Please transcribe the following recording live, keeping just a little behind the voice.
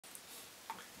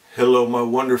Hello, my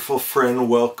wonderful friend,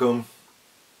 welcome.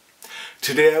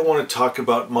 Today I want to talk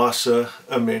about Mahsa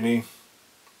Amini,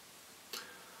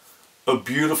 a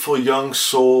beautiful young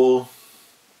soul,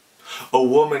 a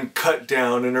woman cut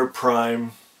down in her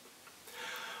prime.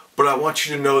 But I want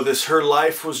you to know this, her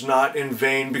life was not in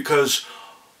vain, because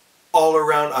all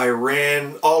around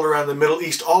Iran, all around the Middle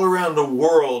East, all around the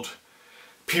world,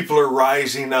 people are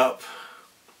rising up,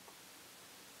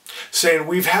 saying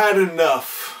we've had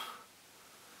enough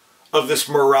of this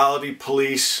morality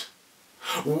police.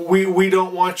 We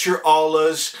don't want your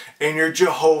Allahs and your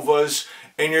Jehovahs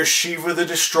and your Shiva the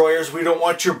Destroyers. We don't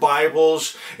want your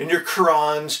Bibles and your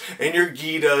Qurans and your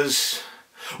Gitas.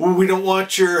 We don't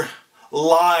want your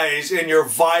lies and your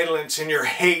violence and your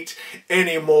hate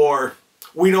anymore.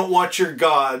 We don't want your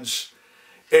gods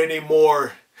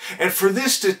anymore. And for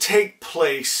this to take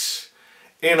place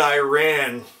in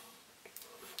Iran,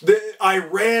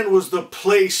 Iran was the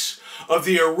place of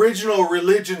the original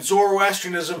religion,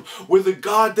 Zoroastrianism, with a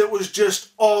God that was just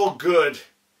all good.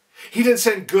 He didn't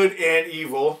send good and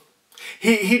evil.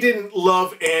 He didn't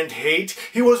love and hate.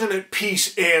 He wasn't at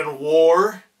peace and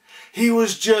war. He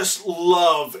was just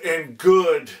love and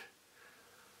good.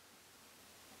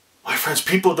 My friends,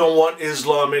 people don't want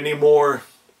Islam anymore.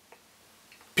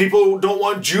 People don't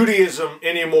want Judaism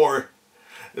anymore.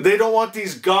 They don't want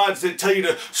these gods that tell you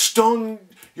to stone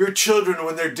your children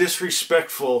when they're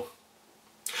disrespectful.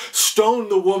 Stone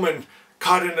the woman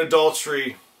caught in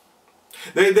adultery.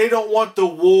 They don't want the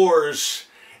wars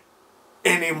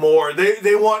anymore.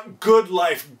 They want good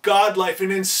life, God life. And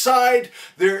inside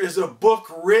there is a book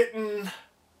written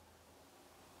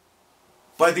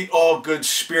by the all-good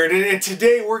Spirit. And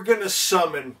today we're going to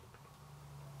summon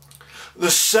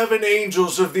the 7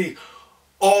 angels of the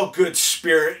all-good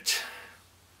Spirit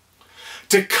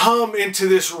to come into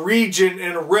this region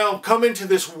and realm, come into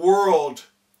this world,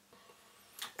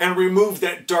 and remove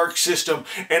that dark system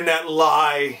and that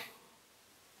lie.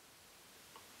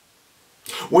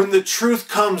 When the truth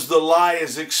comes, the lie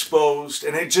is exposed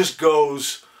and it just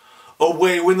goes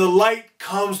away. When the light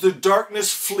comes, the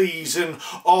darkness flees in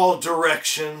all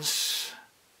directions.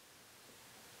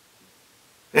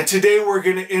 And today we're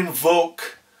going to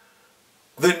invoke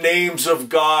the names of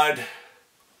God.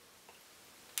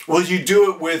 Will you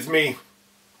do it with me?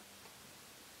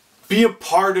 Be a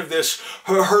part of this.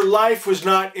 Her life was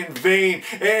not in vain.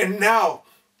 And now,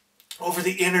 over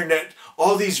the internet,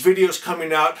 all these videos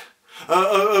coming out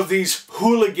of these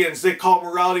hooligans, they call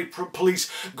morality police,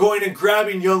 going and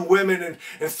grabbing young women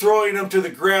and throwing them to the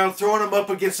ground, throwing them up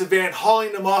against the van,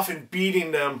 hauling them off and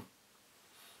beating them.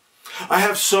 I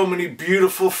have so many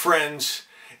beautiful friends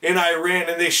in Iran,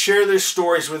 and they share their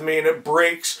stories with me, and it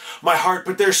breaks my heart.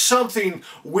 But there's something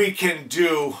we can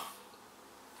do.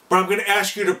 But I'm going to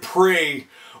ask you to pray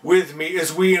with me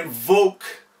as we invoke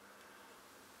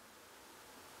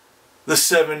the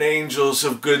 7 angels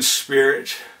of good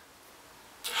spirit.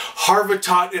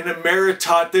 Harvatat and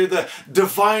Emeritat, they're the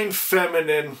divine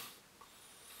feminine.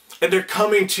 And they're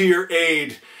coming to your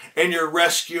aid and your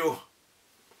rescue.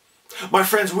 My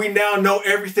friends, we now know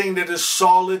everything that is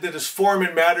solid, that is form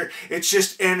and matter. It's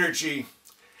just energy.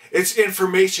 It's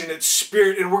information, it's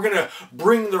spirit, and we're going to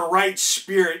bring the right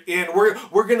spirit in.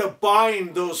 We're going to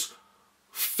bind those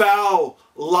foul,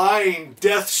 lying,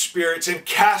 death spirits and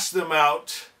cast them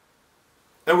out.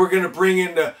 And we're going to bring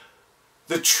in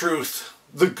the truth,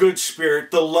 the good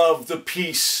spirit, the love, the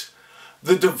peace,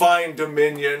 the divine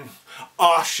dominion,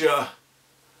 Asha,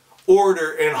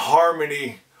 order and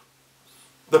harmony,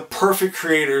 the perfect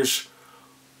Creator's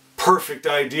perfect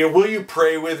idea. Will you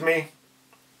pray with me?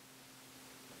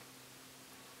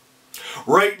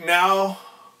 Right now,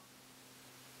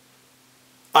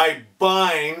 I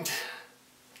bind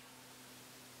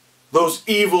those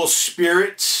evil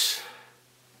spirits,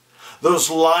 those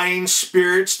lying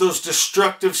spirits, those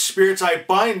destructive spirits. I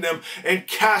bind them and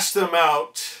cast them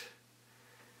out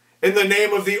in the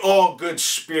name of the all-good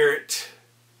Spirit,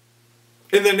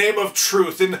 in the name of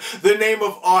truth, in the name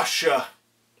of Asha.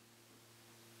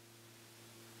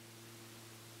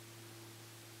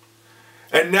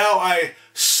 And now I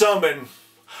summon,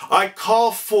 I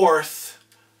call forth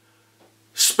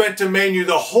Spentamenu,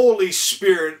 the Holy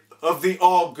Spirit of the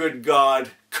all-good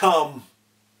God. Come.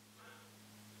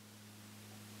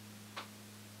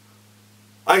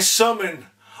 I summon,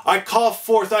 I call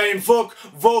forth, I invoke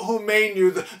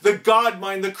Vohumenu, the God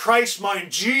mind, the Christ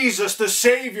mind, Jesus, the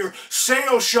Savior,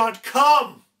 Seoshant,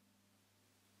 come.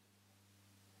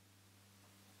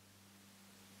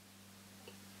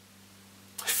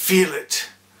 Feel it.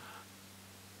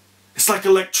 It's like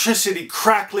electricity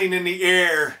crackling in the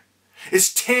air.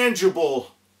 It's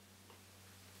tangible.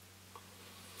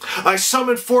 I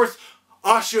summon forth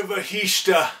Asha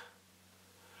Vahishta,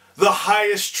 the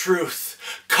highest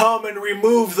truth. Come and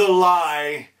remove the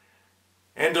lie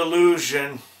and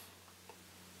illusion.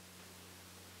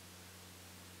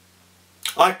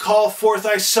 I call forth,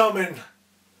 I summon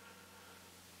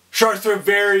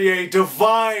Charthravarier,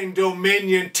 divine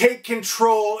dominion. Take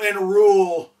control and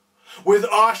rule with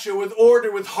Asha, with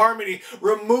order, with harmony.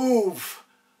 Remove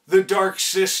the dark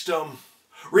system.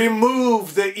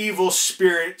 Remove the evil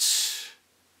spirits.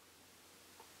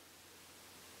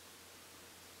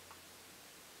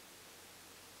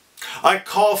 I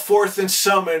call forth and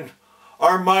summon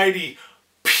our mighty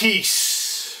peace.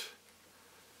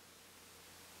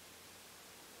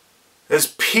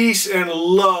 As peace and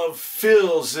love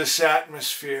fills this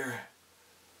atmosphere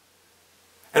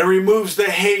and removes the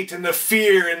hate and the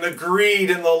fear and the greed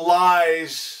and the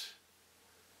lies.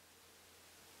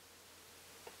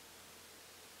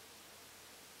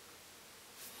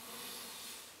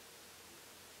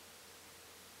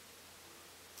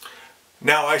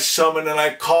 Now I summon and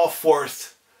I call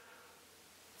forth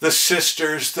the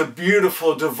sisters, the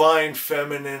beautiful divine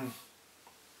feminine.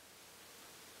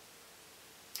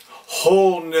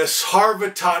 Wholeness,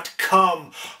 Harvatat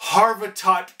come,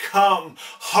 Harvatat come,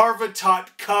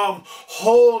 Harvatat come,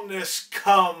 wholeness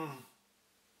come.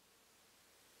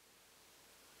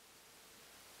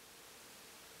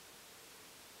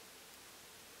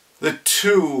 The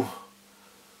two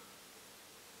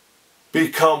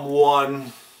become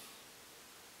one.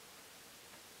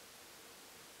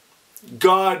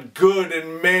 God good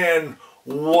and man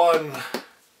one.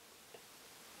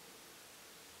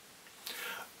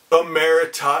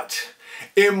 Emeritat,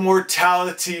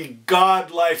 immortality,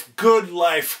 God life, good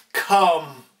life,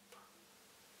 come.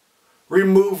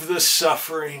 Remove the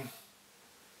suffering.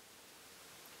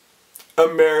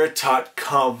 Emeritat,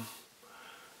 come.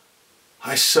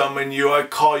 I summon you, I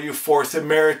call you forth.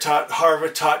 Emeritat,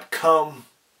 Harvatat, come.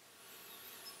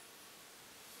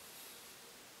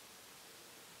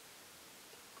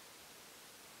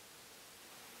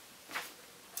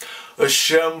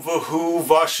 Hashem vahu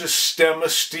vashastem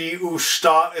esti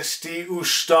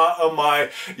usta amai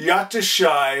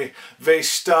yatashai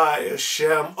vestai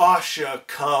Hashem Asha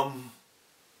come.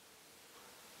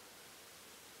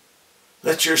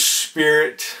 Let your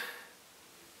spirit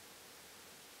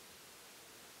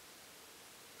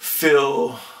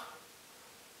fill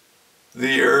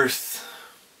the earth.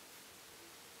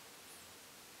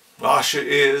 Asha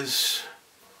is.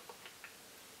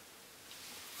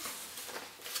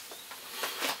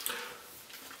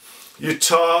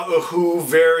 Yuta ahu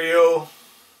vario,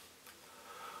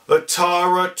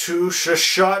 atara tu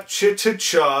shashat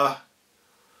chitacha,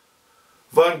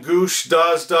 vangush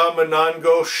dazda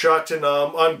manango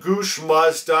shatanam, angush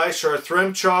mazdai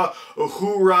sharthremcha,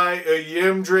 ahurai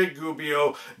ayemdre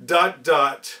gubio, ...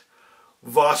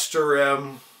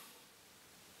 Vastarem.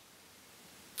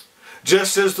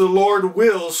 Just as the Lord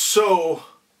wills, so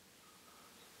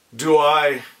do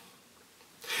I.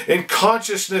 In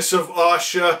consciousness of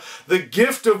Asha, the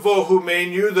gift of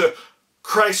Vohumenu, the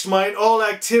Christ mind, all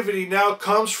activity now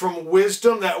comes from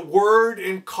wisdom, that word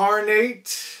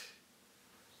incarnate.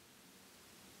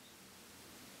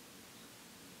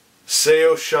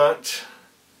 Seoshant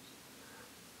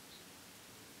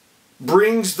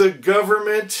brings the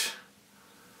government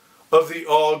of the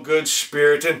all-good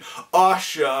spirit, and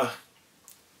Asha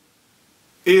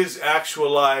is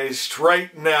actualized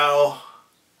right now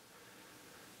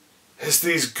as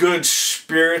these good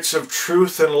spirits of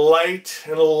truth and light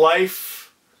and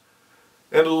life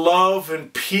and love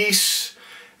and peace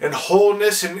and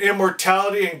wholeness and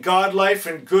immortality and God life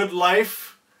and good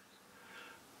life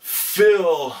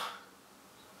fill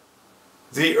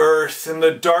the earth, and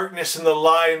the darkness and the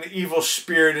lie and the evil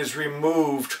spirit is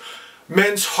removed.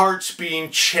 Men's hearts being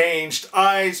changed,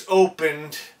 eyes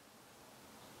opened,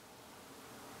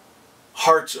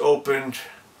 hearts opened.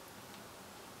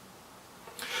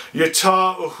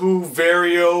 Yata uhu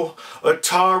vario,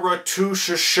 atara tu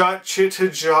shashat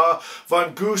chitaja,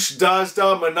 vangush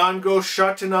dazda manango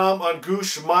shatanam,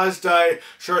 angush mazdai,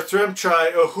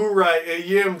 sharthremchai, ahurai,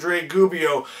 ayim dre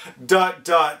gubio, ...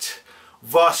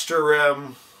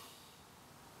 Vastarem.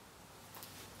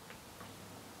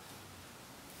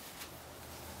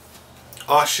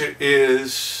 Asha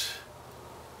is.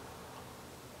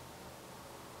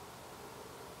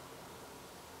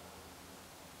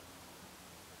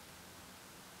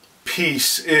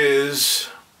 Peace is.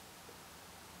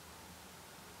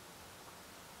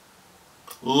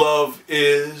 Love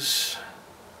is.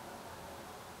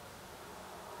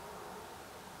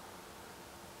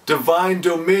 Divine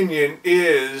dominion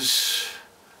is.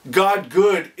 God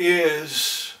good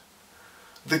is.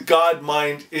 The God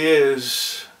mind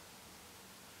is,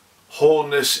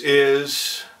 wholeness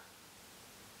is,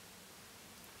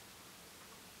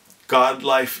 God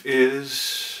life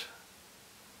is.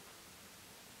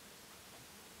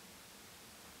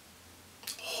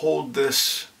 Hold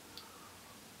this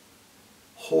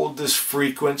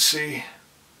frequency.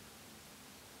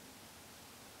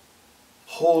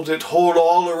 Hold it, hold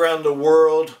all around the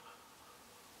world.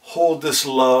 Hold this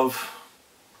love.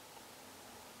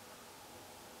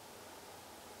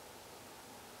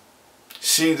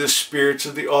 See the spirits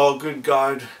of the all-good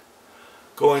God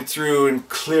going through and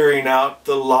clearing out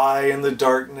the lie and the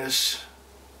darkness.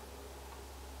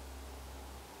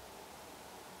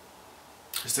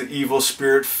 As the evil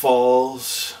spirit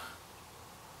falls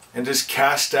and is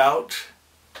cast out,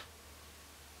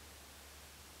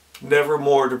 never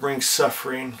more to bring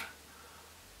suffering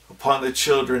upon the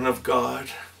children of God.